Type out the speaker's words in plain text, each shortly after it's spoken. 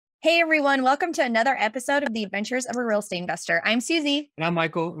Hey everyone, welcome to another episode of the Adventures of a Real Estate Investor. I'm Susie. And I'm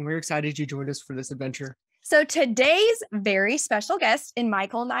Michael, and we're excited you joined us for this adventure. So today's very special guest, and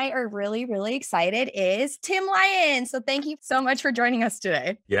Michael and I are really excited, is Tim Lyons. So thank you so much for joining us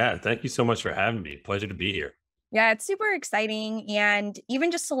today. Yeah, thank you so much for having me. Pleasure to be here. Yeah, it's super exciting. And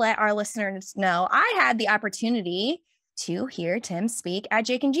even just to let our listeners know, I had the opportunity to hear Tim speak at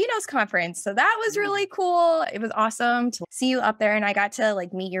Jake and Gino's conference. So that was really cool. It was awesome to see you up there. And I got to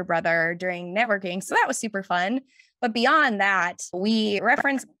meet your brother during networking. So that was super fun. But beyond that, we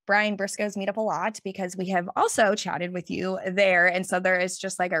reference Brian Briscoe's meetup a lot because we have also chatted with you there. And so there is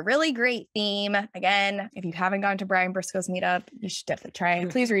just a really great theme. Again, if you haven't gone to Brian Briscoe's meetup, you should definitely try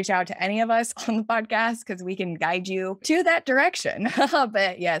and please reach out to any of us on the podcast because we can guide you to that direction.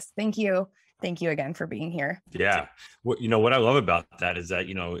 But yes, thank you. Thank you again for being here. Yeah. What I love about that is that,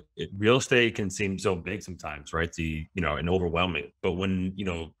 real estate can seem so big sometimes, right? And overwhelming. But when,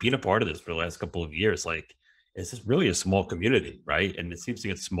 being a part of this for the last couple of years, it's just really a small community, right? And it seems to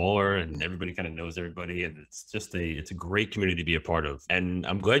get smaller and everybody kind of knows everybody. And it's a great community to be a part of. And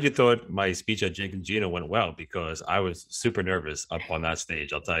I'm glad you thought my speech at Jake and Gino went well because I was super nervous up on that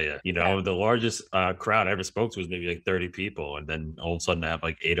stage. I'll tell you, the largest crowd I ever spoke to was maybe 30 people. And then all of a sudden I have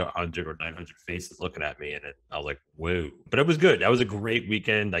 800 or 900 faces looking at me. And I was like, whoa, but it was good. That was a great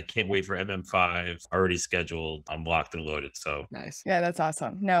weekend. I can't wait for MM5 already scheduled. I'm locked and loaded. So nice. Yeah, that's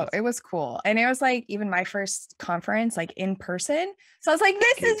awesome. No, it was cool. And it was even my first conference in person, so I was like,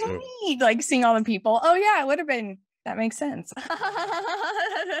 this is me, seeing all the people. Oh yeah, it would have been, that makes sense.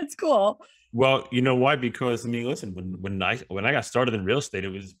 That's cool. Well, you know why? Because listen, when I got started in real estate, it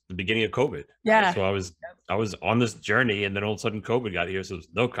was the beginning of COVID. Yeah. Right? So I was on this journey, and then all of a sudden COVID got here. So there's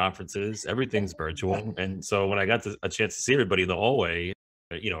no conferences, everything's virtual. And so when I got a chance to see everybody in the hallway,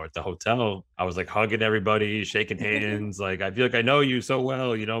 at the hotel, I was hugging everybody, shaking hands. I feel like I know you so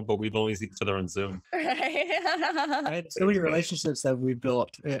well, but we've only seen each other on Zoom. Right? So many relationships that we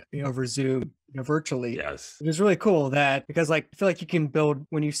built over Zoom, virtually. Yes. It was really cool that because I feel like you can build,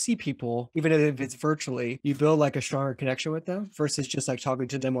 when you see people, even if it's virtually, you build a stronger connection with them versus just talking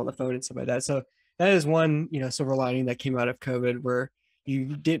to them on the phone and stuff like that. So that is one, silver lining that came out of COVID, where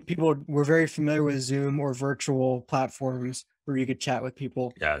people were very familiar with Zoom or virtual platforms where you could chat with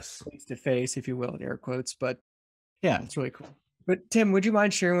people face to face, if you will, in air quotes. But yeah, it's really cool. But Tim, would you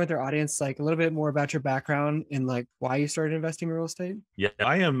mind sharing with our audience a little bit more about your background and why you started investing in real estate? Yeah,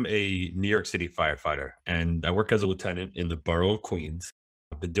 I am a New York City firefighter, and I work as a lieutenant in the borough of Queens.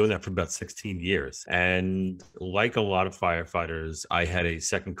 I've been doing that for about 16 years. And like a lot of firefighters, I had a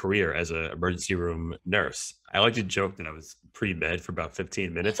second career as an emergency room nurse. I like to joke that I was pre-med for about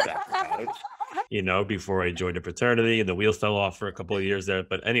 15 minutes back in college, before I joined a fraternity, and the wheels fell off for a couple of years there.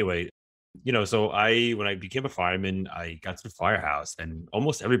 But anyway, so when I became a fireman, I got to the firehouse, and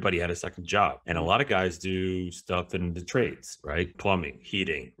almost everybody had a second job. And a lot of guys do stuff in the trades, right? Plumbing,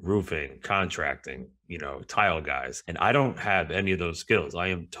 heating, roofing, contracting, tile guys. And I don't have any of those skills. I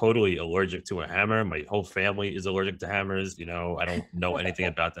am totally allergic to a hammer. My whole family is allergic to hammers. I don't know anything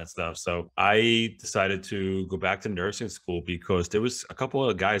about that stuff. So I decided to go back to nursing school because there was a couple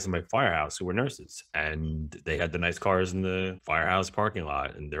of guys in my firehouse who were nurses, and they had the nice cars in the firehouse parking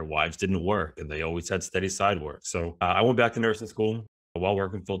lot, and their wives didn't work, and they always had steady side work. So I went back to nursing school while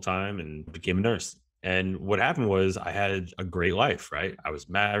working full time and became a nurse. And what happened was I had a great life, right? I was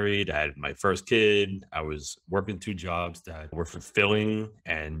married, I had my first kid, I was working 2 jobs that were fulfilling,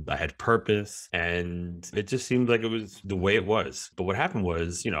 and I had purpose, and it just seemed like it was the way it was. But what happened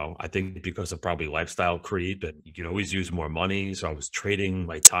was, I think because of probably lifestyle creep, and you can always use more money. So I was trading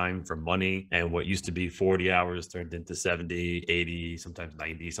my time for money, and what used to be 40 hours turned into 70, 80, sometimes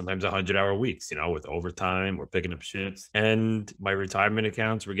 90, sometimes 100-hour weeks, with overtime or picking up shifts. And my retirement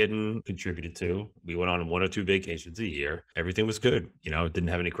accounts were getting contributed to. We went on 1 or 2 vacations a year. Everything was good. Didn't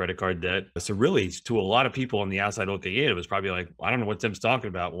have any credit card debt. So really, to a lot of people on the outside looking in, it was probably I don't know what Tim's talking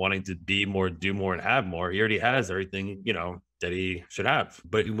about, wanting to be more, do more, and have more. He already has everything, that he should have.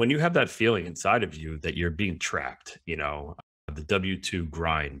 But when you have that feeling inside of you that you're being trapped, the W-2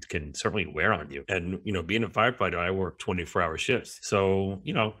 grind can certainly wear on you. And, being a firefighter, I work 24-hour shifts. So,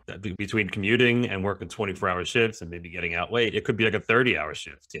 between commuting and working 24-hour shifts and maybe getting out late, it could be a 30-hour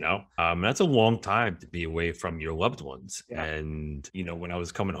shift, that's a long time to be away from your loved ones. Yeah. And, when I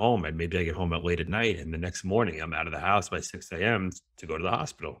was coming home, I get home at late at night, and the next morning I'm out of the house by 6 a.m. to go to the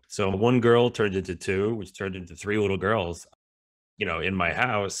hospital. So one girl turned into 2, which turned into 3 little girls. in my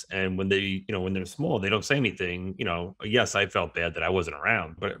house. And when when they're small, they don't say anything. Yes, I felt bad that I wasn't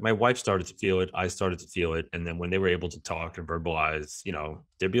around, but my wife started to feel it. I started to feel it. And then when they were able to talk and verbalize,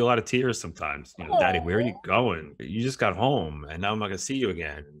 there'd be a lot of tears sometimes. Daddy, where are you going? You just got home and now I'm not going to see you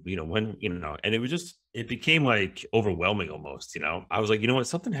again. And it became like overwhelming almost. I was like, you know what,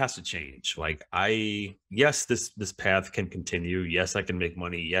 something has to change. Like yes, this path can continue. Yes, I can make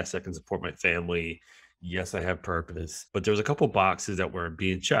money. Yes, I can support my family. Yes, I have purpose, but there was a couple boxes that were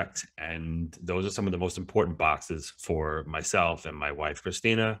being checked. And those are some of the most important boxes for myself and my wife,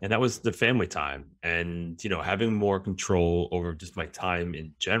 Christina. And that was the family time and, having more control over just my time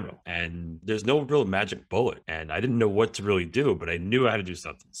in general. And there's no real magic bullet. And I didn't know what to really do, but I knew I had to do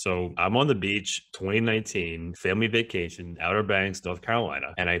something. So I'm on the beach, 2019, family vacation, Outer Banks, North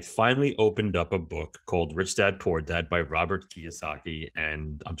Carolina. And I finally opened up a book called Rich Dad, Poor Dad by Robert Kiyosaki.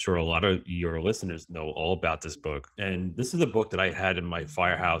 And I'm sure a lot of your listeners know all about this book. And this is a book that I had in my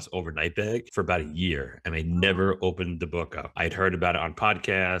firehouse overnight bag for about a year. And I never opened the book up. I'd heard about it on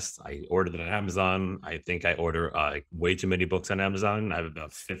podcasts. I ordered it on Amazon. I think I order way too many books on Amazon. I have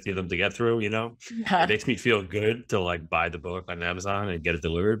about 50 of them to get through, Yeah. It makes me feel good to like buy the book on Amazon and get it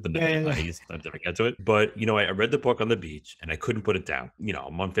delivered, but then I sometimes never get to it. But, I read the book on the beach and I couldn't put it down.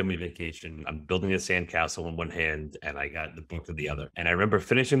 I'm on family vacation. I'm building a sandcastle in one hand and I got the book in the other. And I remember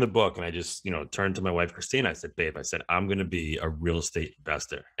finishing the book and I just, turned to my wife, Christina. I said, babe, I'm going to be a real estate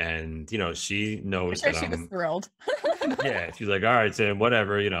investor. And, she knows that she was thrilled. Yeah. She's like, all right, Tim,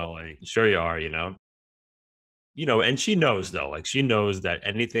 whatever, like, sure you are, and she knows though, like she knows that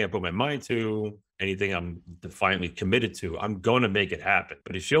anything I put my mind to, anything I'm defiantly committed to, I'm going to make it happen.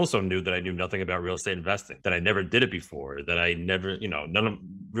 But she also knew that I knew nothing about real estate investing, that I never did it before, that I never,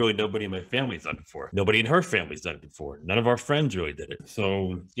 nobody in my family's done it before. Nobody in her family's done it before. None of our friends really did it.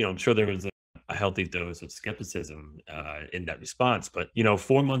 So, I'm sure there was a healthy dose of skepticism in that response. But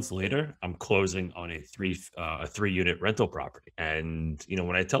 4 months later, I'm closing on a 3-unit rental property. And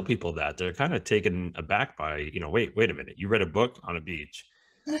when I tell people that, they're kind of taken aback by wait a minute, you read a book on a beach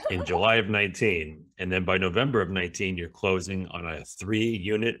in July of 19, and then by November of 19 you're closing on a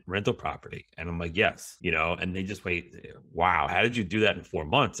 3-unit rental property. And I'm like, yes, and they just wait, wow, how did you do that in 4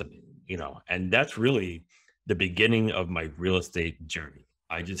 months? I mean, and that's really the beginning of my real estate journey.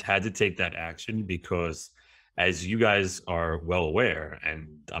 I just had to take that action because, as you guys are well aware, and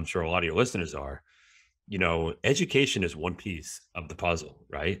I'm sure a lot of your listeners are, education is one piece of the puzzle,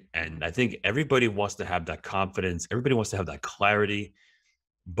 right? And I think everybody wants to have that confidence. Everybody wants to have that clarity.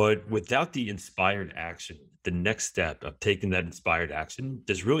 But without the inspired action, the next step of taking that inspired action,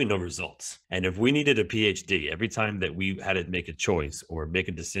 there's really no results. And if we needed a PhD every time that we had to make a choice or make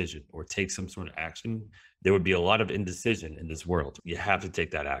a decision or take some sort of action, there would be a lot of indecision in this world. You have to take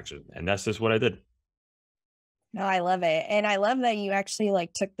that action. And that's just what I did. No, I love it. And I love that you actually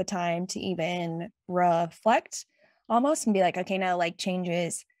took the time to even reflect almost and be like, okay, now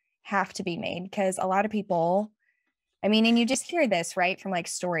changes have to be made, because a lot of people, and you just hear this, right, from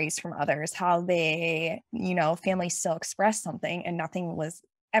stories from others, how they, families still express something and nothing was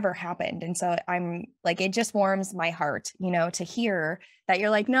ever happened. And so I'm like, it just warms my heart, to hear that you're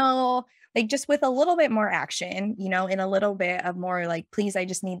like, no, just with a little bit more action, in a little bit of more please, I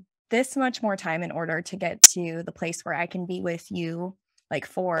just need this much more time in order to get to the place where I can be with you,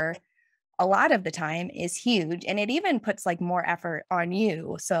 for a lot of the time, is huge. And it even puts more effort on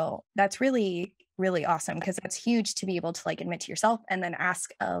you. So that's really, really awesome, because that's huge to be able to admit to yourself and then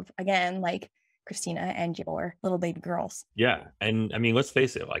ask of, again, Christina and your little baby girls. Yeah. And let's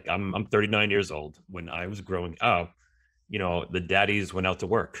face it, I'm 39 years old. When I was growing up, the daddies went out to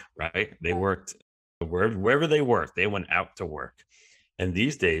work, right? They worked wherever they worked, they went out to work. And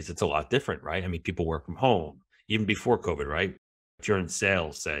these days it's a lot different, right? People work from home, even before COVID, right? If you're in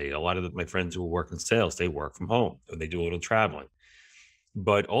sales, say, a lot of my friends who work in sales, they work from home and they do a little traveling.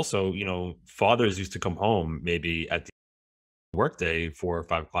 But also, fathers used to come home maybe at the workday 4 or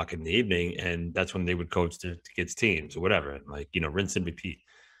 5 o'clock in the evening, and that's when they would coach the kids' teams or whatever, and rinse and repeat.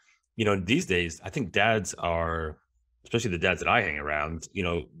 These days, I think dads are, especially the dads that I hang around,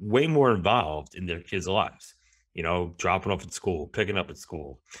 way more involved in their kids' lives. Dropping off at school, picking up at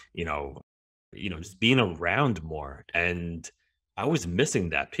school, just being around more. And I was missing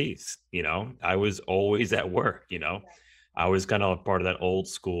that piece. I was always at work. I was kind of part of that old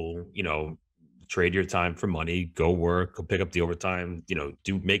school, trade your time for money, go work, go pick up the overtime,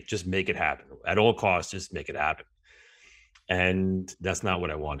 just make it happen at all costs, just make it happen. And that's not what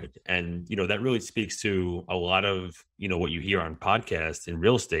I wanted. And, that really speaks to a lot of, what you hear on podcasts in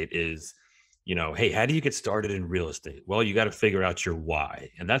real estate is hey, how do you get started in real estate? Well, you got to figure out your why.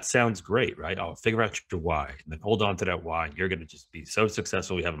 And that sounds great, right? Oh, figure out your why and then hold on to that why. And you're going to just be so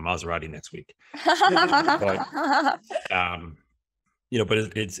successful. You have a Maserati next week. But, um, but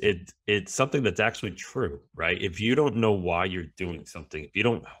it's something that's actually true, right? If you don't know why you're doing something, if you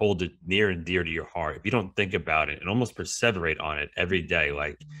don't hold it near and dear to your heart, if you don't think about it and almost perseverate on it every day,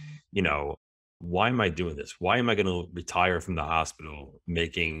 like, why am I doing this? Why am I going to retire from the hospital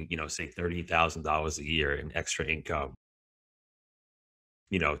making, say $30,000 a year in extra income,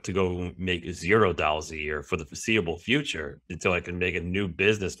 to go make $0 a year for the foreseeable future until I can make a new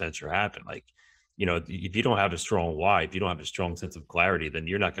business venture happen? Like, if you don't have a strong why, if you don't have a strong sense of clarity, then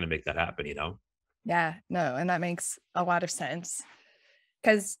you're not going to make that happen. Yeah, no, and that makes a lot of sense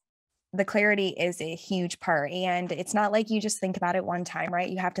because the clarity is a huge part. And it's not like you just think about it one time, right?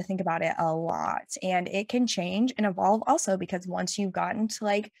 You have to think about it a lot, and it can change and evolve also, because once you've gotten to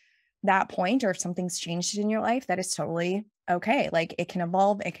like that point, or if something's changed in your life, that is totally okay. Like it can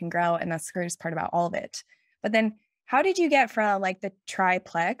evolve, it can grow. And that's the greatest part about all of it. But then how did you get from like the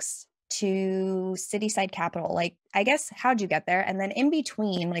triplex to Cityside Capital? Like, I guess, how'd you get there? And then in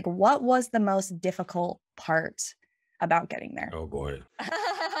between, like, what was the most difficult part about getting there? Oh boy.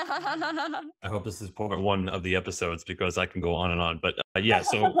 I hope this is part one of the episodes because I can go on and on. But yeah,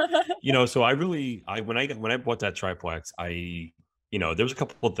 so so when I bought that triplex, there was a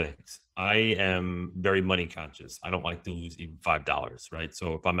couple of things. I am very money conscious. I don't like to lose even $5, right?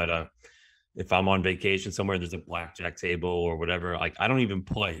 So if I'm on vacation somewhere, there's a blackjack table or whatever, like I don't even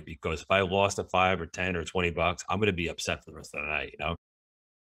play, because if I lost a 5 or 10 or $20, I'm going to be upset for the rest of the night,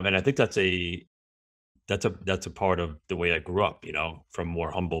 And I think that's a part of the way I grew up, from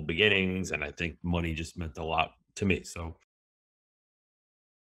more humble beginnings. And I think money just meant a lot to me. So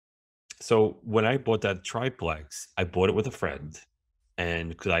when I bought that triplex, I bought it with a friend, and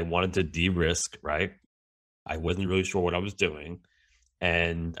because I wanted to de-risk, right? I wasn't really sure what I was doing.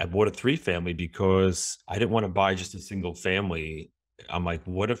 And I bought a 3-family because I didn't want to buy just a single family. I'm like,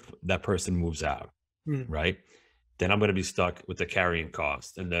 what if that person moves out, right? Then I'm going to be stuck with the carrying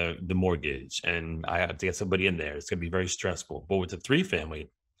cost and the mortgage, and I have to get somebody in there. It's going to be very stressful. But with the 3-family,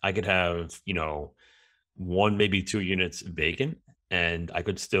 I could have, 1, maybe 2 units vacant, and I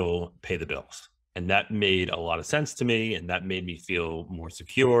could still pay the bills. And that made a lot of sense to me, and that made me feel more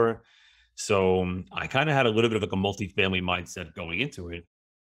secure. So I kind of had a little bit of like a multifamily mindset going into it.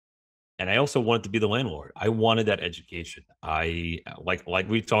 And I also wanted to be the landlord. I wanted that education. I like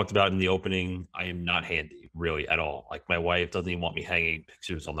we talked about in the opening, I am not handy really at all. Like my wife doesn't even want me hanging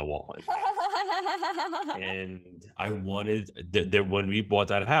pictures on the wall. And I wanted that when we bought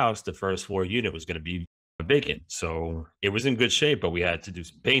that house, the first floor unit was going to be vacant. So it was in good shape, but we had to do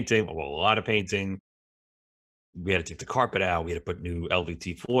some painting, a lot of painting. We had to take the carpet out. We had to put new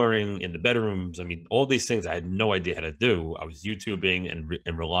LVT flooring in the bedrooms. I mean, all these things I had no idea how to do. I was YouTubing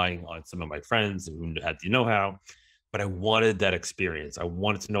and relying on some of my friends who had the know-how, but I wanted that experience. I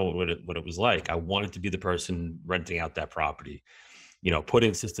wanted to know what it was like. I wanted to be the person renting out that property,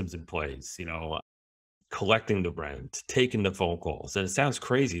 putting systems in place, collecting the rent, taking the phone calls. And it sounds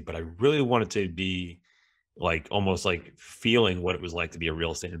crazy, but I really wanted to be like almost like feeling what it was like to be a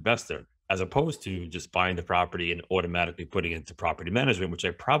real estate investor, as opposed to just buying the property and automatically putting it into property management, which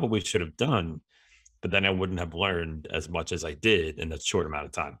I probably should have done, but then I wouldn't have learned as much as I did in that short amount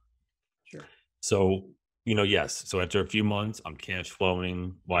of time. Sure. So, yes. So after a few months, I'm cash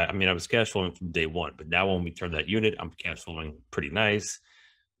flowing. Well, I mean, I was cash flowing from day one, but now when we turn that unit, I'm cash flowing pretty nice.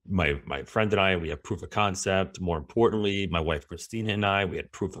 My friend and I, we have proof of concept. More importantly, my wife, Christina, and I, we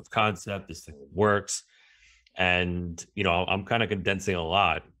had proof of concept. This thing works. And, I'm kind of condensing a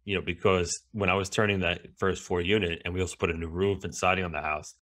lot, because when I was turning that first floor unit, and we also put a new roof and siding on the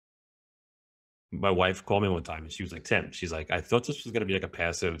house, my wife called me one time and she was like, Tim, she's like, I thought this was going to be like a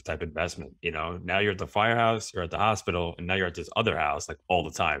passive type investment. Now you're at the firehouse, you're at the hospital, and now you're at this other house like all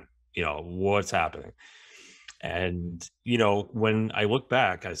the time. What's happening? And, when I look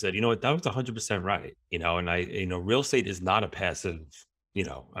back, I said, that was 100% right. And real estate is not a passive,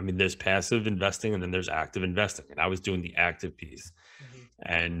 there's passive investing and then there's active investing. And I was doing the active piece,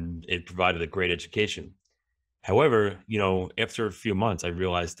 and it provided a great education. However, after a few months, I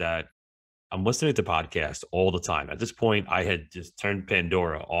realized that I'm listening to podcasts all the time. At this point, I had just turned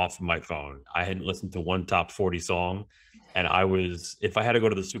Pandora off my phone. I hadn't listened to one top 40 song. And if I had to go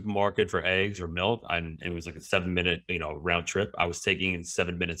to the supermarket for eggs or milk, and it was like a 7-minute, round trip, I was taking in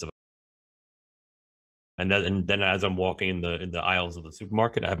 7 minutes of. And then as I'm walking in the aisles of the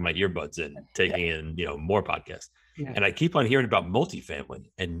supermarket, I have my earbuds in, taking in, more podcasts. Yeah. And I keep on hearing about multifamily.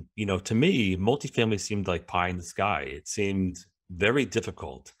 And, to me, multifamily seemed like pie in the sky. It seemed very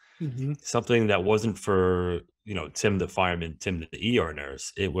difficult. something that wasn't for, Tim the fireman, Tim the ER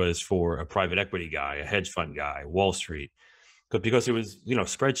nurse. It was for a private equity guy, a hedge fund guy, Wall Street, because it was,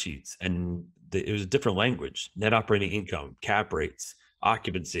 spreadsheets, and it was a different language: net operating income, cap rates,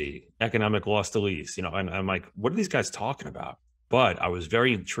 occupancy, economic loss to lease, and I'm like, what are these guys talking about? But I was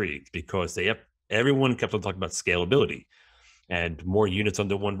very intrigued because everyone kept on talking about scalability and more units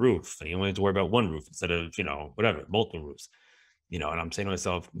under one roof. And you only have to worry about one roof instead of, whatever, multiple roofs, and I'm saying to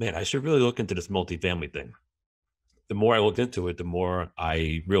myself, man, I should really look into this multifamily thing. The more I looked into it, the more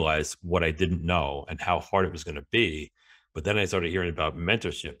I realized what I didn't know and how hard it was going to be. But then I started hearing about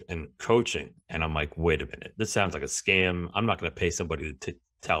mentorship and coaching. And I'm like, wait a minute, this sounds like a scam. I'm not going to pay somebody to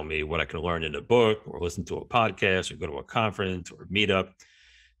tell me what I can learn in a book or listen to a podcast or go to a conference or meetup.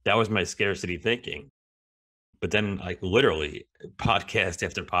 That was my scarcity thinking. But then, like, literally podcast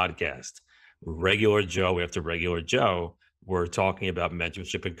after podcast, regular Joe after regular Joe, we're talking about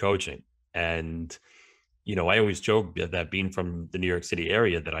mentorship and coaching. And I always joke that being from the New York City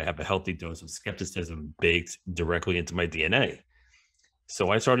area, that I have a healthy dose of skepticism baked directly into my DNA. So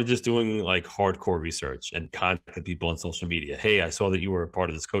I started just doing like hardcore research and contacting people on social media. Hey, I saw that you were a part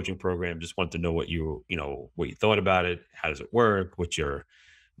of this coaching program. Just want to know what you thought about it. How does it work? What's your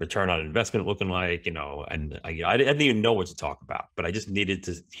return on investment looking like? And I didn't even know what to talk about, but I just needed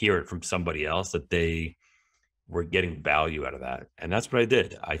to hear it from somebody else that they were getting value out of that. And that's what I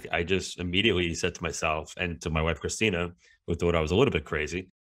did. I just immediately said to myself and to my wife, Christina, who thought I was a little bit crazy,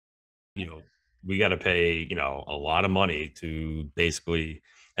 we got to pay, a lot of money to basically,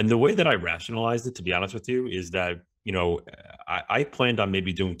 and the way that I rationalized it, to be honest with you, is that, I planned on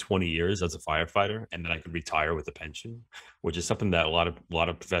maybe doing 20 years as a firefighter, and then I could retire with a pension, which is something that a lot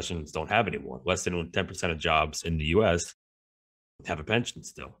of professions don't have anymore. Less than 10% of jobs in the US have a pension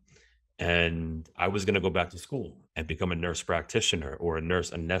still. And I was going to go back to school and become a nurse practitioner or a nurse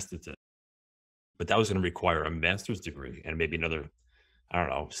anesthetist. But that was going to require a master's degree and maybe another, I don't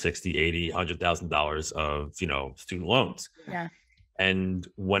know, 60, 80, $100,000 of, student loans. Yeah. And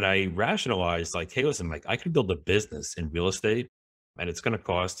when I rationalized, like, hey, listen, like, I could build a business in real estate and it's going to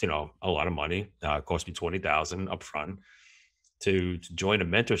cost, a lot of money. It cost me $20,000 upfront to join a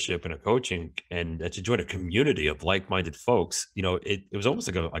mentorship and a coaching, and to join a community of like-minded folks. It was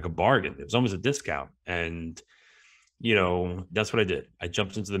almost like a bargain. It was almost a discount. And, that's what I did. I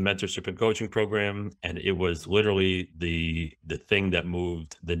jumped into the mentorship and coaching program, and it was literally the thing that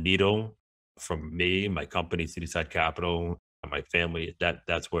moved the needle from me, my company, Cityside Capital, my family.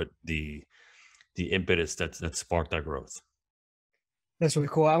 That's what the impetus that sparked that growth. That's really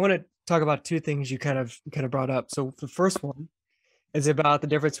cool. I want to talk about two things you kind of brought up. So the first one is about the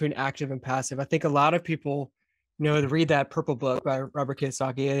difference between active and passive. I think a lot of people, they read that Purple Book by Robert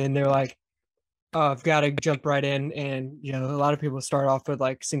Kiyosaki, and they're like, oh, I've got to jump right in. And, a lot of people start off with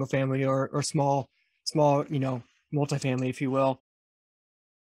like single family or small, multifamily, if you will.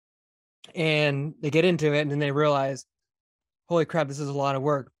 And they get into it and then they realize, holy crap, this is a lot of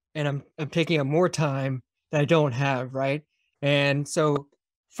work. And I'm taking up more time that I don't have. Right. And so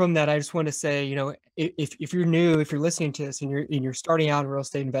from that, I just want to say, if you're new, if you're listening to this and you're starting out in real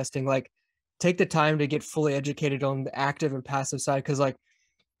estate investing, like, take the time to get fully educated on the active and passive side. Cause like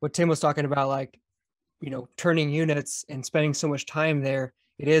what Tim was talking about, like, turning units and spending so much time there,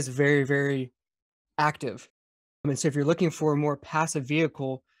 it is very, very active. And so if you're looking for a more passive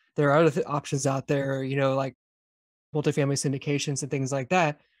vehicle, there are other options out there, like multifamily syndications and things like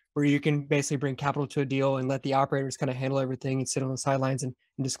that, where you can basically bring capital to a deal and let the operators kind of handle everything and sit on the sidelines and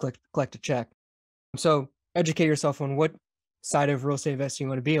just collect a check. So educate yourself on what side of real estate investing you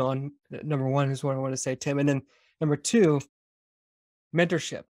want to be on. Number one is what I want to say, Tim. And then number two,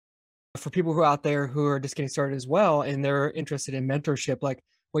 mentorship. For people who are out there who are just getting started as well, and they're interested in mentorship, like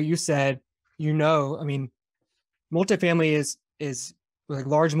what you said, I mean, multifamily is like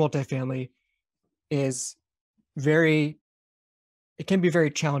large multifamily is it can be very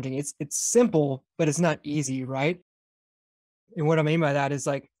challenging. It's simple, but it's not easy, right? And what I mean by that is,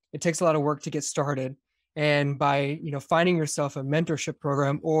 like, it takes a lot of work to get started. And by, finding yourself a mentorship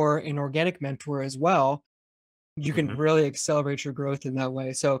program or an organic mentor as well, you can really accelerate your growth in that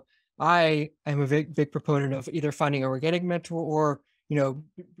way. So I am a big proponent of either finding an organic mentor or,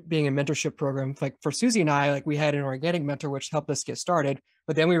 being a mentorship program. Like for Susie and I, like, we had an organic mentor, which helped us get started,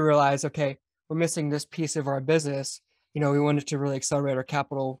 but then we realized, okay, we're missing this piece of our business. We wanted to really accelerate our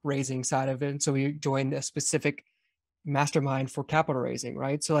capital raising side of it. And so we joined a specific mastermind for capital raising,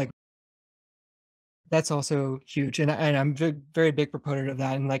 right? So like, that's also huge. And I'm a very big proponent of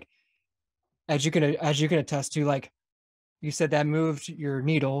that. And like, as you can attest to, like you said, that moved your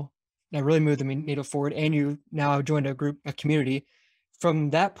needle, that really moved the needle forward. And you now joined a community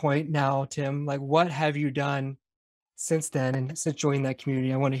from that point now, Tim, like what have you done since then and since joining that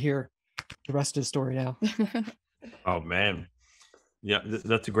community? I want to hear the rest of the story now. Oh man. Yeah,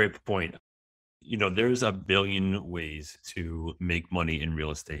 that's a great point. There's a billion ways to make money in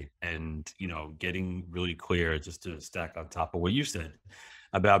real estate. And, getting really clear, just to stack on top of what you said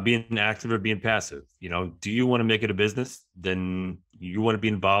about being active or being passive. Do you want to make it a business? Then you want to be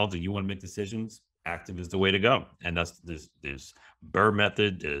involved and you want to make decisions. Active is the way to go. And there's Burr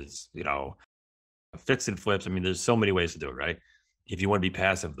method, there's, fix and flips. I mean, there's so many ways to do it, right? If you want to be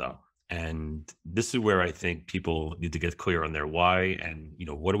passive though. And this is where I think people need to get clear on their why and,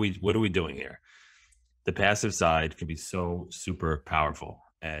 what are we doing here? The passive side can be so super powerful.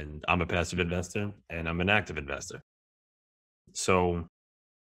 And I'm a passive investor and I'm an active investor. So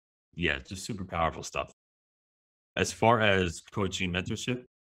yeah, just super powerful stuff. As far as coaching mentorship,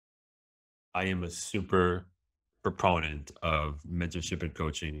 I am a super proponent of mentorship and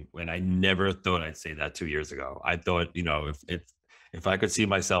coaching. And I never thought I'd say that 2 years ago. I thought, if I could see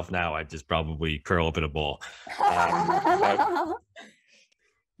myself now, I'd just probably curl up in a ball. But,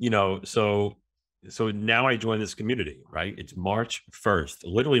 so now I joined this community, right? It's March 1st,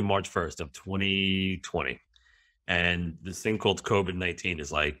 literally March 1st of 2020. And this thing called COVID-19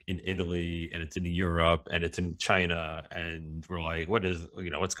 is like in Italy and it's in Europe and it's in China. And we're like,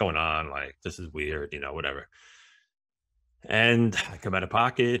 what's going on? Like, this is weird, whatever. And I come out of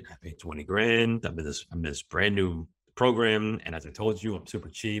pocket, I paid 20 grand. I'm in this brand new program. And as I told you, I'm super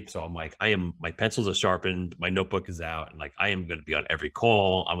cheap. So I'm like, my pencils are sharpened, my notebook is out, and like I am going to be on every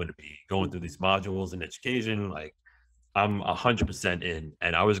call. I'm going to be going through these modules in education. Like I'm 100% in,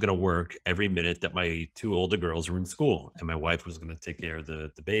 and I was going to work every minute that my two older girls were in school, and my wife was going to take care of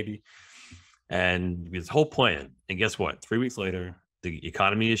the baby. And this whole plan. And guess what? 3 weeks later, the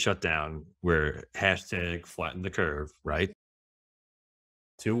economy is shut down. We're hashtag flatten the curve, right?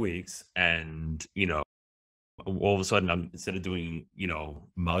 2 weeks, and all of a sudden instead of doing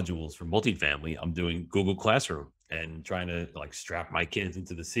modules for multifamily, I'm doing Google Classroom and trying to like strap my kids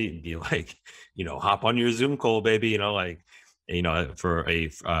into the seat and be like, hop on your Zoom call, baby, for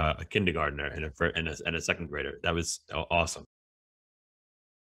a kindergartner and a second grader. That was awesome.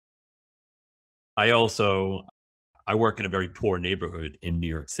 I work in a very poor neighborhood in New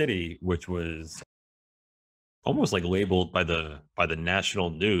York City, which was almost like labeled by the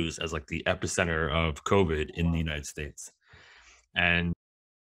national news as like the epicenter of COVID in the United States. And,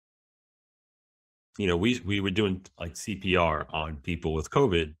 we were doing like CPR on people with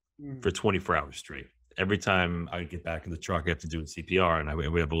COVID for 24 hours straight. Every time I would get back in the truck after doing CPR,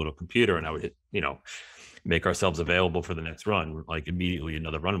 and we have a little computer, and I would hit, make ourselves available for the next run. Like immediately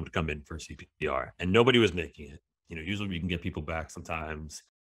another run would come in for CPR, and nobody was making it. Usually we can get people back sometimes.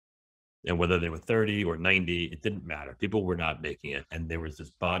 And whether they were 30 or 90, it didn't matter. People were not making it. And there was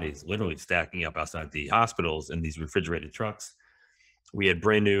just bodies literally stacking up outside the hospitals in these refrigerated trucks. We had a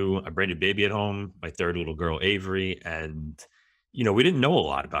brand new baby at home, my third little girl, Avery. And, we didn't know a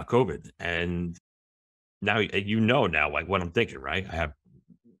lot about COVID. And now, now like what I'm thinking, right? I have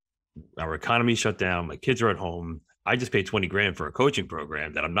our economy shut down. My kids are at home. I just paid 20 grand for a coaching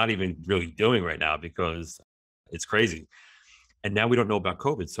program that I'm not even really doing right now because it's crazy. And now we don't know about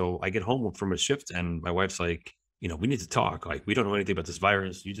COVID. So I get home from a shift and my wife's like, we need to talk. Like, we don't know anything about this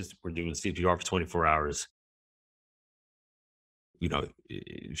virus. You just were doing CPR for 24 hours.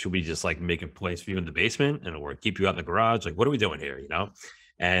 Should we just like make a place for you in the basement or keep you out in the garage? Like, what are we doing here?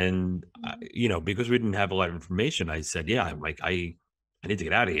 And, because we didn't have a lot of information, I said, yeah, I'm like, I need to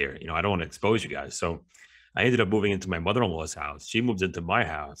get out of here. I don't want to expose you guys. So I ended up moving into my mother-in-law's house. She moved into my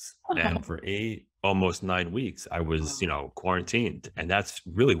house. And for almost 9 weeks, I was, quarantined. And that's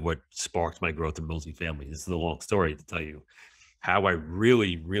really what sparked my growth in multifamily. This is a long story to tell you how I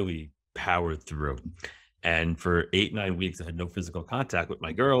really, really powered through. And for 8-9 weeks, I had no physical contact with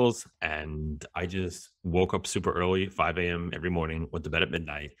my girls. And I just woke up super early, 5 a.m. every morning, went to bed at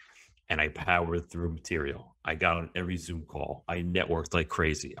midnight. And I powered through material. I got on every Zoom call. I networked like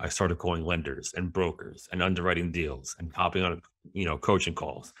crazy. I started calling lenders and brokers and underwriting deals and hopping on, coaching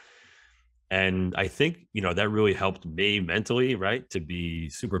calls. And I think, that really helped me mentally, right? To be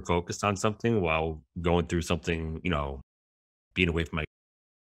super focused on something while going through something, being away from my,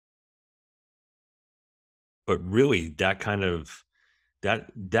 but really that kind of,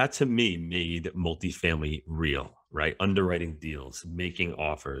 that to me made multifamily real, right? Underwriting deals, making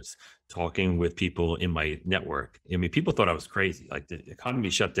offers, talking with people in my network. I mean, people thought I was crazy. Like the economy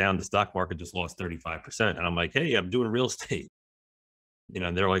shut down, the stock market just lost 35%. And I'm like, hey, I'm doing real estate.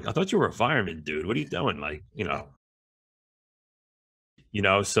 And they're like, I thought you were a fireman, dude. What are you doing? Like,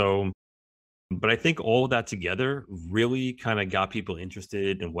 so But I think all of that together really kind of got people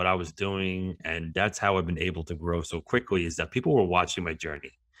interested in what I was doing. And that's how I've been able to grow so quickly, is that people were watching my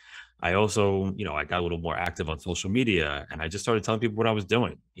journey. I also, I got a little more active on social media, and I just started telling people what I was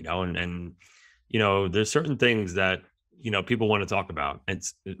doing, and there's certain things that, people want to talk about. And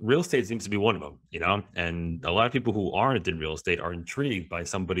real estate seems to be one of them, and a lot of people who aren't in real estate are intrigued by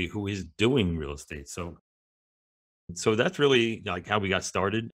somebody who is doing real estate. So that's really like how we got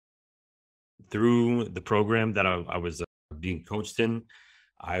started through the program that I was being coached in.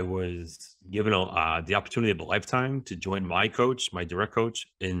 I was given the opportunity of a lifetime to join my direct coach,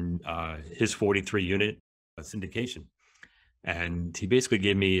 in his 43 unit syndication. And he basically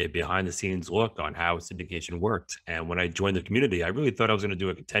gave me a behind the scenes look on how syndication worked. And when I joined the community, I really thought I was going to do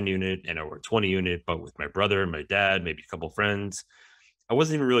like a 10 unit and or a 20 unit, but with my brother and my dad, maybe a couple friends. I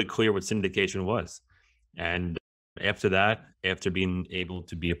wasn't even really clear what syndication was. And after that, after being able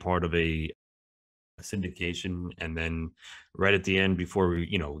to be a part of a syndication, and then right at the end, before we,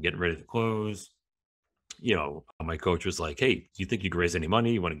 getting ready to close, my coach was like, "Hey, do you think you could raise any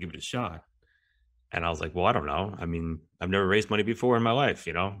money? You want to give it a shot?" And I was like, "Well, I don't know. I mean, I've never raised money before in my life,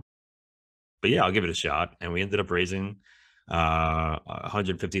 but yeah, I'll give it a shot." And we ended up raising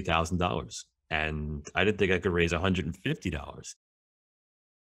 $150,000, and I didn't think I could raise $150.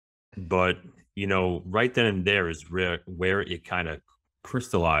 But right then and there is where it kind of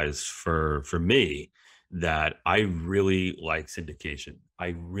crystallized for me that I really like syndication.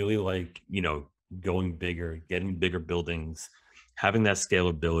 I really like, going bigger, getting bigger buildings, having that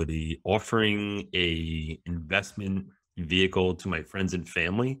scalability, offering a investment vehicle to my friends and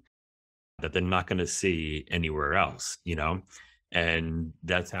family that they're not going to see anywhere else. And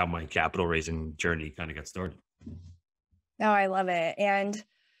that's how my capital raising journey kind of got started. Oh, I love it. And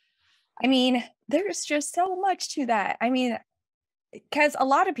I mean, there's just so much to that. I mean, because a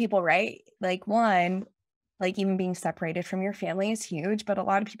lot of people, right? Like one, like even being separated from your family is huge, but a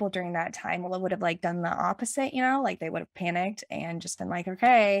lot of people during that time would have like done the opposite, like they would have panicked and just been like,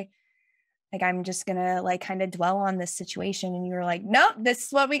 okay, like I'm just gonna like kind of dwell on this situation. And you were like, nope, this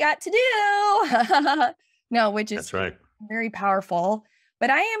is what we got to do. No, which is That's right. very powerful.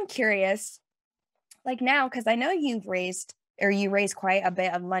 But I am curious, like now, because I know you raised quite a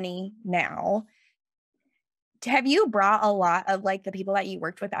bit of money now. Have you brought a lot of like the people that you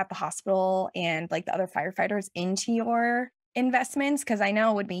worked with at the hospital and like the other firefighters into your investments? Because I know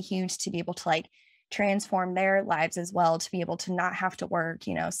it would be huge to be able to like transform their lives as well, to be able to not have to work,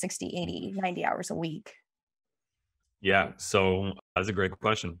 60, 80, 90 hours a week. Yeah. So that's a great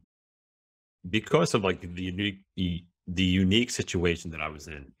question. Because of like the unique situation that I was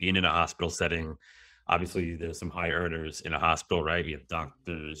in, being in a hospital setting. Obviously, there's some high earners in a hospital, right? You have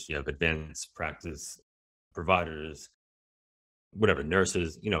doctors, you have advanced practice providers, whatever,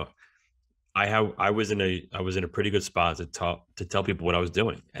 nurses. I was in a pretty good spot to tell people what I was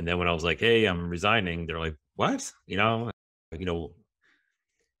doing. And then when I was like, "Hey, I'm resigning," they're like, "What? You're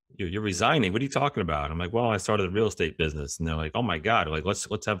resigning? What are you talking about?" I'm like, "Well, I started a real estate business." And they're like, "Oh my God, like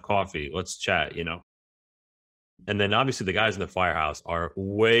let's have coffee, let's chat." And then obviously the guys in the firehouse are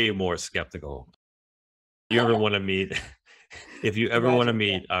way more skeptical. You ever want to meet, if you ever want to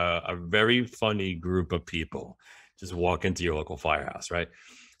meet a very funny group of people, just walk into your local firehouse, right?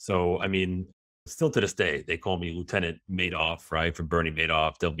 So, I mean, still to this day, they call me Lieutenant Madoff, right? For Bernie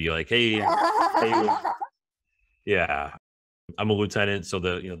Madoff. They'll be like, hey, yeah, I'm a lieutenant. So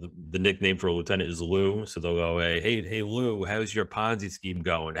the nickname for a lieutenant is Lou. So they'll go, hey, Lou, how's your Ponzi scheme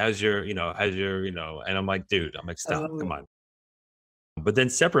going? How's your, and I'm like, dude, stop, come on. But then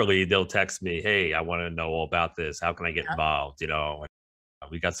separately, they'll text me, "Hey, I want to know all about this. How can I get involved?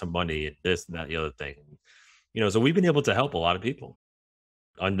 We got some money, this and that, the other thing." So we've been able to help a lot of people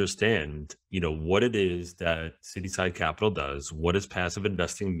understand, what it is that Cityside Capital does. What does passive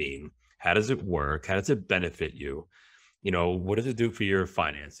investing mean? How does it work? How does it benefit you? What does it do for your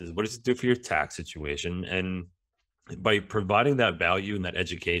finances? What does it do for your tax situation? And by providing that value and that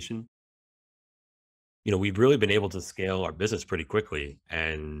education, we've really been able to scale our business pretty quickly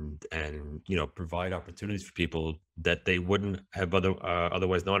and provide opportunities for people that they wouldn't have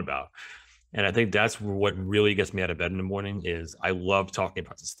otherwise known about. And I think that's what really gets me out of bed in the morning. Is I love talking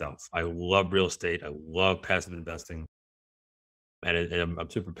about this stuff. I love real estate. I love passive investing, and I'm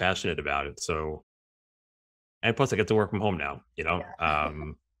super passionate about it. So, and plus I get to work from home now,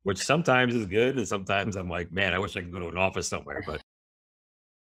 which sometimes is good, and sometimes I'm like, man, I wish I could go to an office somewhere. But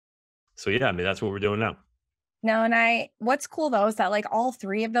so yeah, I mean, that's what we're doing now. No, and what's cool though is that like all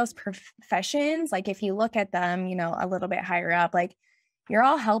three of those professions, like if you look at them, a little bit higher up, like you're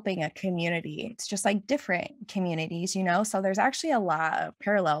all helping a community. It's just like different communities, so there's actually a lot of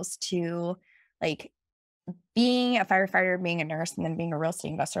parallels to like being a firefighter, being a nurse, and then being a real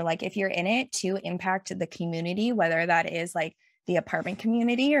estate investor, like if you're in it to impact the community, whether that is like the apartment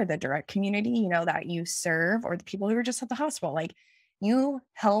community or the direct community, you know, that you serve, or the people who are just at the hospital, like you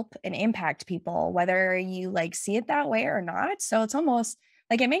help and impact people, whether you like see it that way or not. So it's almost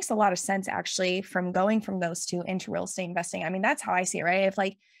like it makes a lot of sense actually from going from those two into real estate investing. I mean, that's how I see it, right? If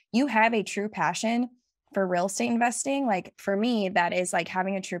like you have a true passion for real estate investing, like for me, that is like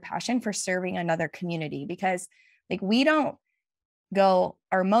having a true passion for serving another community, because like we don't go,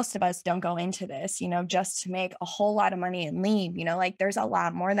 or most of us don't go into this, you know, just to make a whole lot of money and leave, you know, like there's a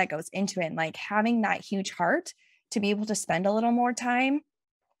lot more that goes into it. And like having that huge heart to be able to spend a little more time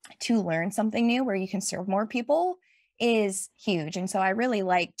to learn something new where you can serve more people is huge. And so I really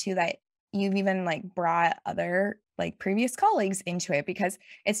like too that you've even like brought other like previous colleagues into it, because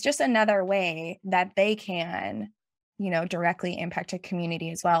it's just another way that they can, you know, directly impact a community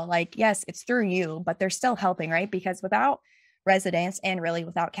as well. Like, yes, it's through you, but they're still helping, right? Because without residents and really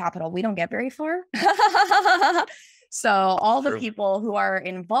without capital, we don't get very far. So all the people who are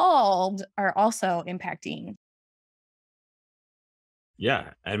involved are also impacting.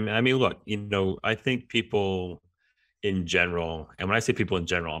 Yeah. And I mean, look, you know, I think people in general, and when I say people in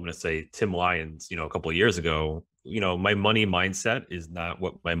general, I'm going to say Tim Lyons, you know, a couple of years ago, you know, my money mindset is not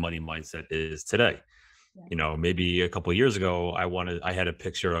what my money mindset is today. Yeah. You know, maybe a couple of years ago, I had a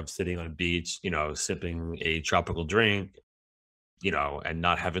picture of sitting on a beach, you know, sipping a tropical drink, you know, and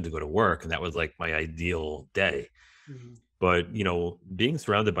not having to go to work. And that was like my ideal day. Mhm. But, you know, being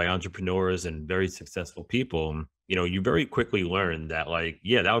surrounded by entrepreneurs and very successful people, you know, you very quickly learn that like,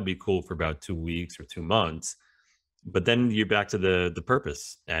 yeah, that would be cool for about 2 weeks or 2 months. But then you're back to the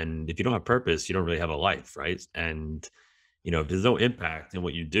purpose. And if you don't have purpose, you don't really have a life, right? And, you know, if there's no impact in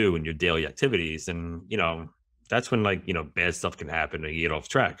what you do in your daily activities, and, you know, that's when like, you know, bad stuff can happen and you get off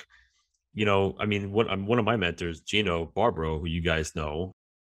track. You know, I mean, one of my mentors, Gino Barbaro, who you guys know,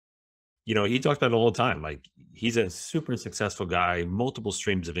 you know, he talks about it all the time. Like he's a super successful guy, multiple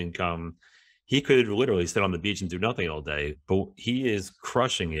streams of income. He could literally sit on the beach and do nothing all day, but he is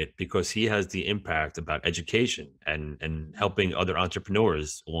crushing it because he has the impact about education and helping other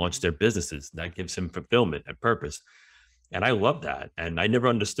entrepreneurs launch their businesses. That gives him fulfillment and purpose. And I love that. And I never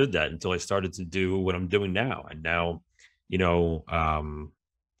understood that until I started to do what I'm doing now. And now, you know,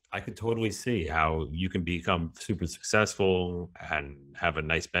 I could totally see how you can become super successful and have a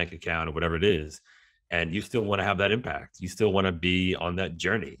nice bank account or whatever it is. And you still want to have that impact. You still want to be on that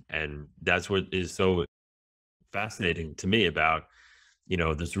journey. And that's what is so fascinating to me about, you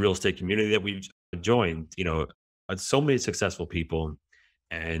know, this real estate community that we've joined, you know, so many successful people.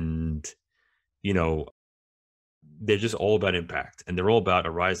 And, you know, they're just all about impact, and they're all about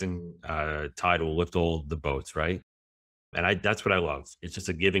a rising tide will lift all the boats, right? And that's what I love. It's just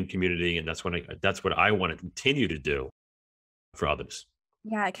a giving community, and that's what I want to continue to do for others.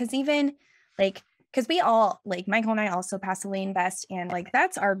 Yeah, because even like, because we all, like Michael and I also passively invest, and like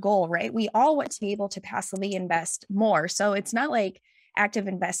that's our goal, right? We all want to be able to passively invest more. So it's not like active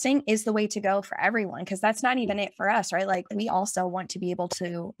investing is the way to go for everyone, because that's not even it for us, right? Like we also want to be able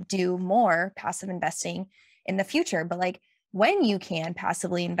to do more passive investing in the future. But like when you can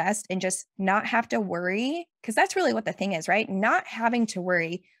passively invest and just not have to worry, because that's really what the thing is, right? Not having to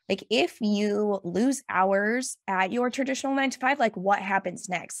worry. Like if you lose hours at your traditional 9 to 5, like what happens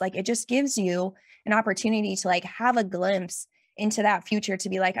next? Like it just gives you an opportunity to like have a glimpse into that future, to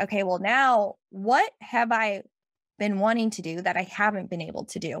be like, okay, well now what have I been wanting to do that I haven't been able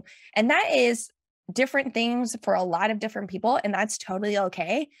to do? And that is different things for a lot of different people. And that's totally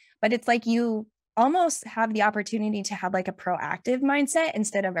okay. But it's like you almost have the opportunity to have like a proactive mindset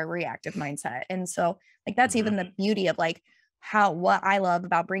instead of a reactive mindset. And so like that's even the beauty of like what I love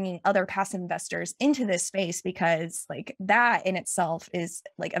about bringing other passive investors into this space, because like that in itself is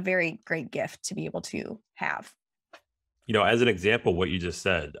like a very great gift to be able to have. You know, as an example, what you just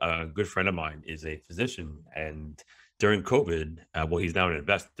said, a good friend of mine is a physician, and during COVID, well, he's now an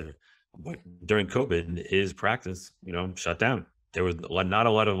investor. But during COVID, his practice, you know, shut down. There was not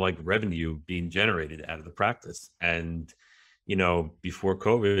a lot of like revenue being generated out of the practice. And, you know, before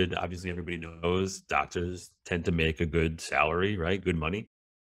COVID, obviously everybody knows doctors tend to make a good salary, right? Good money,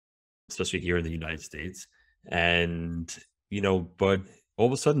 especially here in the United States. And, you know, but all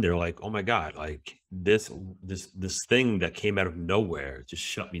of a sudden they're like, oh my God, like this thing that came out of nowhere just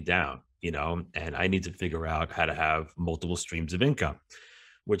shut me down, you know, and I need to figure out how to have multiple streams of income,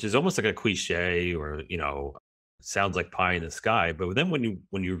 which is almost like a cliche, or, you know, sounds like pie in the sky. But then when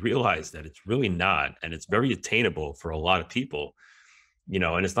you realize that it's really not, and it's very attainable for a lot of people, you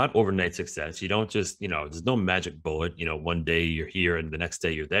know, and it's not overnight success. You don't just, you know, there's no magic bullet, you know, one day you're here and the next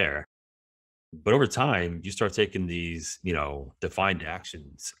day you're there. But over time, you start taking these, defined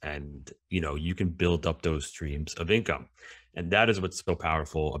actions and, you can build up those streams of income. And that is what's so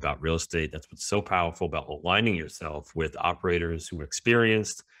powerful about real estate. That's what's so powerful about aligning yourself with operators who are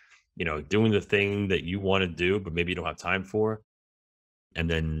experienced, doing the thing that you want to do, but maybe you don't have time for. And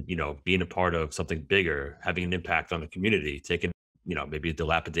then, being a part of something bigger, having an impact on the community, taking, maybe a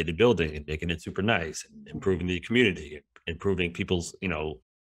dilapidated building and making it super nice and improving the community, improving people's,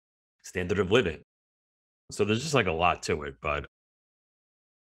 standard of living. So there's just like a lot to it, but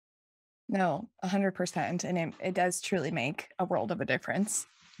No, 100%. And it does truly make a world of a difference.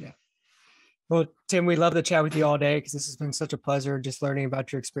 Yeah. Well, Tim, we love to chat with you all day because this has been such a pleasure just learning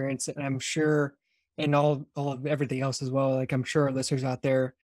about your experience. And I'm sure, and all of everything else as well, like I'm sure our listeners out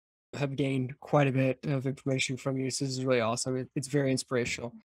there have gained quite a bit of information from you. So this is really awesome. It's very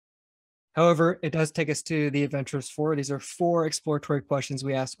inspirational. However, it does take us to the Adventurers 4. These are 4 exploratory questions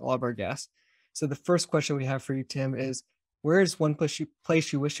we ask all of our guests. So the first question we have for you, Tim, is where is one place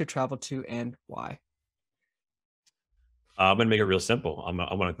you wish to travel to and why? I'm going to make it real simple. I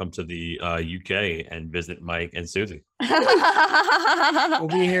want to come to the UK and visit Mike and Susie. We'll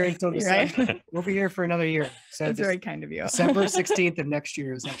be here until December. Right? We'll be here for another year. So That's very kind of you. December 16th of next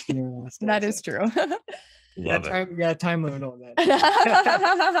year is actually our last day. That is true. Love it. We got a time limit on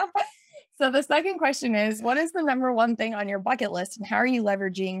that. So the second question is, what is the number one thing on your bucket list and how are you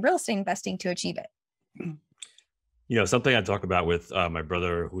leveraging real estate investing to achieve it? Something I talk about with my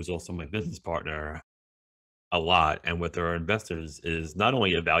brother, who's also my business partner, a lot, and with our investors is not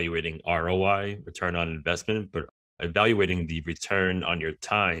only evaluating ROI, return on investment, but evaluating the return on your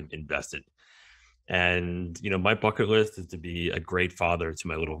time invested. And, my bucket list is to be a great father to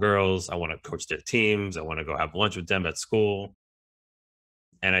my little girls. I want to coach their teams. I want to go have lunch with them at school.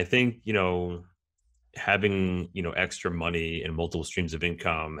 And I think, having, extra money and multiple streams of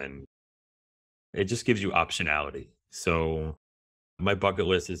income, and it just gives you optionality. So my bucket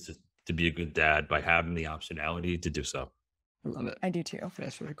list is to be a good dad by having the optionality to do so. I love it. I do too.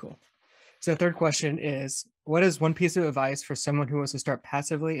 That's really cool. So the third question is, what is one piece of advice for someone who wants to start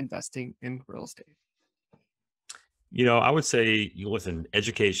passively investing in real estate? I would say, listen,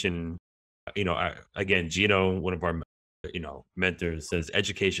 education, again, Gino, one of our, mentors says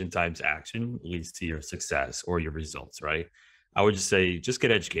education times action leads to your success or your results, right? I would just say, just get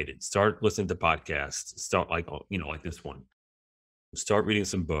educated, start listening to podcasts, start like this one, start reading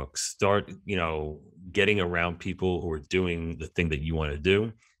some books, start, getting around people who are doing the thing that you want to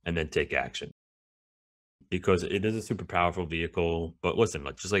do, and then take action. Because it is a super powerful vehicle. But listen,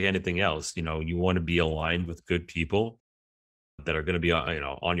 just like anything else, you want to be aligned with good people that are going to be,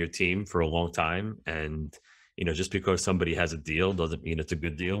 on your team for a long time. And, just because somebody has a deal doesn't mean it's a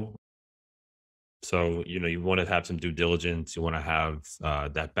good deal. So, you want to have some due diligence. You want to have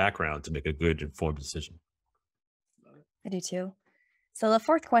that background to make a good informed decision. I do too. So the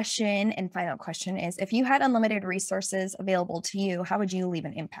fourth question and final question is, if you had unlimited resources available to you, how would you leave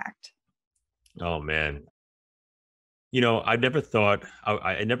an impact? Oh, man. I never thought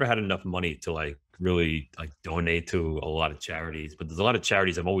I never had enough money to really donate to a lot of charities, but there's a lot of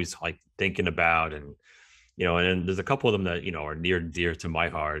charities I'm always thinking about, and and there's a couple of them that are near and dear to my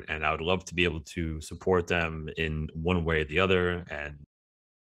heart, and I would love to be able to support them in one way or the other. And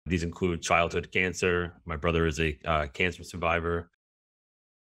these include childhood cancer. My brother is a cancer survivor.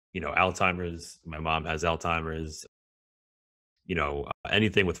 Alzheimer's. My mom has Alzheimer's.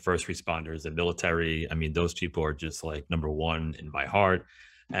 Anything with first responders and military. I mean, those people are just number one in my heart.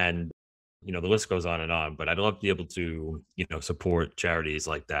 And, the list goes on, but I'd love to be able to, support charities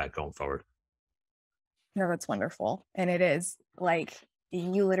like that going forward. No, that's wonderful. And it is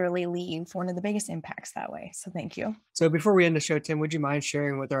you literally leave one of the biggest impacts that way. So thank you. So before we end the show, Tim, would you mind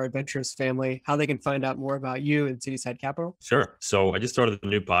sharing with our Adventurers family how they can find out more about you and Cityside Capital? Sure. So I just started a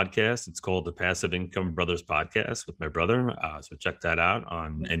new podcast. It's called the Passive Income Brothers Podcast with my brother. So check that out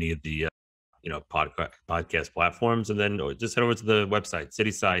on any of the podcast platforms, and then just head over to the website,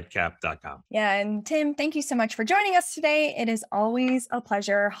 citysidecap.com. Yeah. And Tim, thank you so much for joining us today. It is always a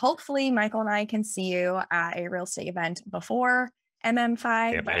pleasure. Hopefully Michael and I can see you at a real estate event before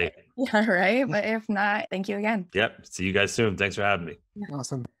MM5. Yeah, right. But if not, thank you again. Yep. See you guys soon. Thanks for having me.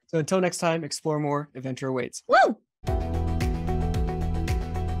 Awesome. So until next time, explore more. Adventure awaits. Woo!